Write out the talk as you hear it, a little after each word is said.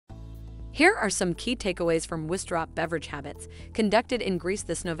Here are some key takeaways from Wisdrop beverage habits conducted in Greece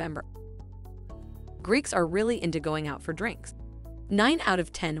this November. Greeks are really into going out for drinks. 9 out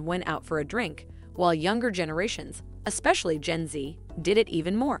of 10 went out for a drink, while younger generations, especially Gen Z, did it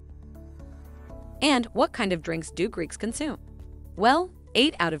even more. And what kind of drinks do Greeks consume? Well,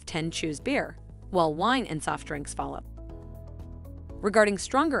 8 out of 10 choose beer, while wine and soft drinks follow. Regarding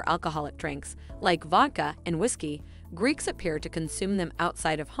stronger alcoholic drinks, like vodka and whiskey, Greeks appear to consume them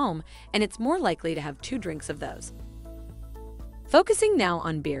outside of home, and it's more likely to have 2 drinks of those. Focusing now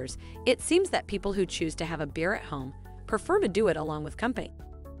on beers, it seems that people who choose to have a beer at home prefer to do it along with company.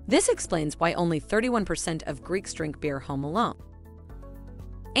 This explains why only 31% of Greeks drink beer home alone.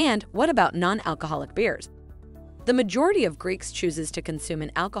 And what about non-alcoholic beers? The majority of Greeks chooses to consume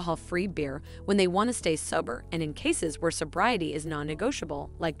an alcohol-free beer when they want to stay sober and in cases where sobriety is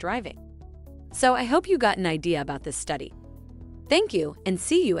non-negotiable, like driving. So I hope you got an idea about this study. Thank you, and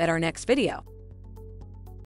see you at our next video.